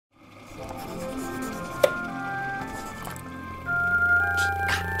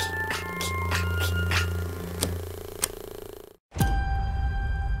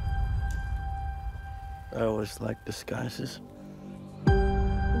I always like disguises.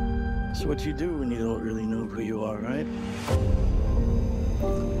 It's what you do when you don't really know who you are, right?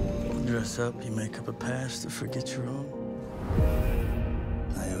 You dress up, you make up a past to forget your own.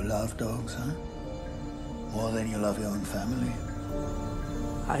 Now you love dogs, huh? More than you love your own family.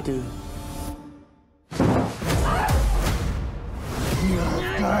 I do. You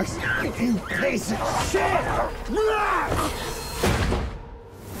love dogs, you piece of shit!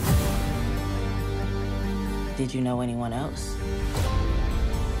 Did you know anyone else?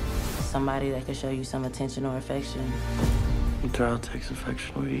 Somebody that could show you some attention or affection? A child takes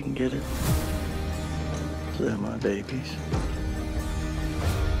affection where you can get it. So they're my babies.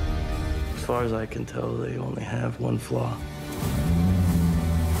 As far as I can tell, they only have one flaw.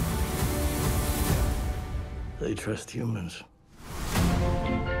 They trust humans.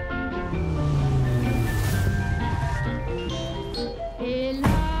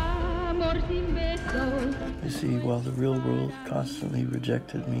 You see, while the real world constantly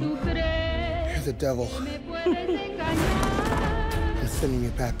rejected me, You're the devil. I'm sending you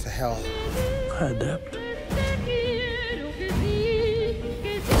back to hell. I adapt.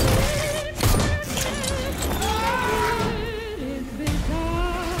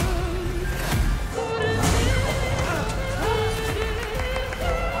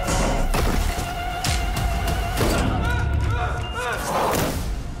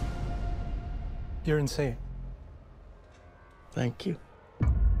 You're insane. Thank you.